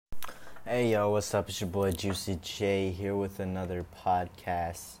Hey yo, what's up? It's your boy Juicy J here with another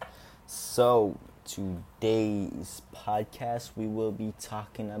podcast. So, today's podcast we will be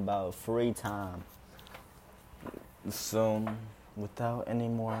talking about free time. So, without any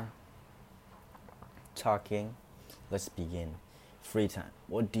more talking, let's begin. Free time.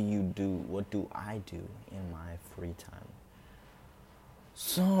 What do you do? What do I do in my free time?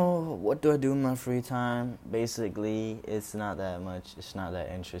 So, what do I do in my free time? Basically, it's not that much. It's not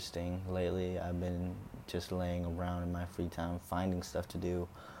that interesting. Lately, I've been just laying around in my free time, finding stuff to do.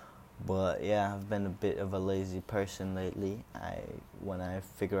 But yeah, I've been a bit of a lazy person lately. When I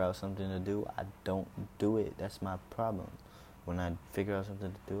figure out something to do, I don't do it. That's my problem. When I figure out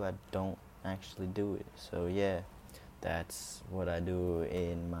something to do, I don't actually do it. So yeah, that's what I do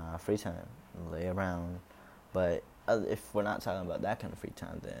in my free time. Lay around. But if we're not talking about that kind of free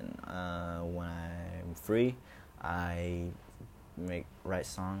time, then when I'm free, I write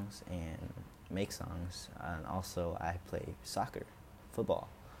songs and make songs, and also I play soccer, football.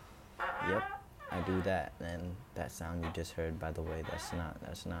 Yep, I do that. And that sound you just heard, by the way,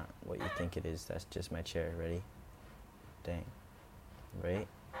 that's not what you think it is. That's just my chair. Ready? Dang. Right?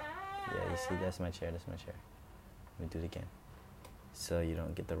 Yeah, you see, that's my chair. That's my chair. Let me do it again, so you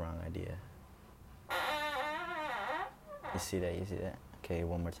don't get the wrong idea. You see that? You see that? Okay,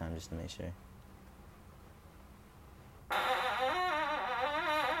 one more time just to make sure.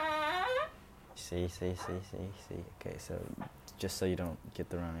 See. Okay, so just so you don't get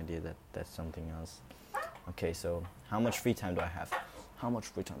the wrong idea that that's something else. Okay, so how much free time do I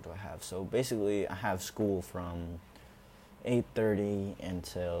have? So basically, I have school from 8:30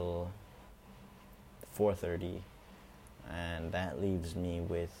 until 4:30, and that leaves me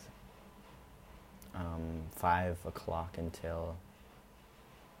with 5 o'clock until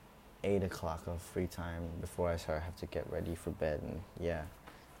 8 o'clock of free time before I have to get ready for bed. And yeah,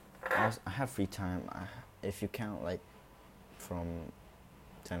 I have free time. If you count like from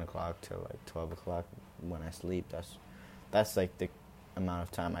 10 o'clock to like 12 o'clock when I sleep, that's like the amount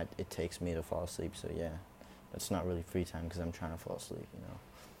of time it takes me to fall asleep. So yeah, that's not really free time because I'm trying to fall asleep, you know.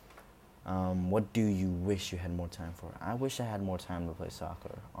 What do you wish you had more time for? I wish I had more time to play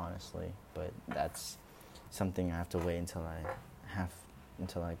soccer, honestly, but that's something I have to wait until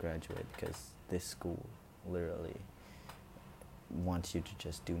I graduate, because this school literally wants you to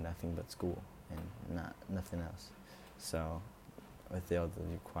just do nothing but school and nothing else. So with all the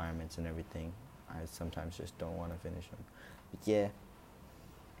requirements and everything, I sometimes just don't want to finish them. But yeah,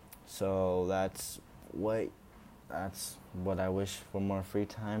 so that's what I wish for, more free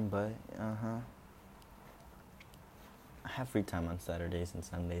time. But I have free time on Saturdays and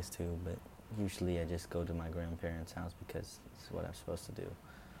Sundays too, but usually I just go to my grandparents' house because it's what I'm supposed to do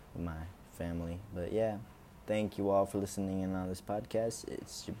with my family. But yeah, thank you all for listening in on this podcast.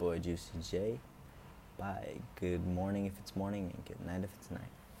 It's your boy Juicy J. Bye. Good morning if it's morning, and good night if it's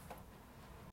night.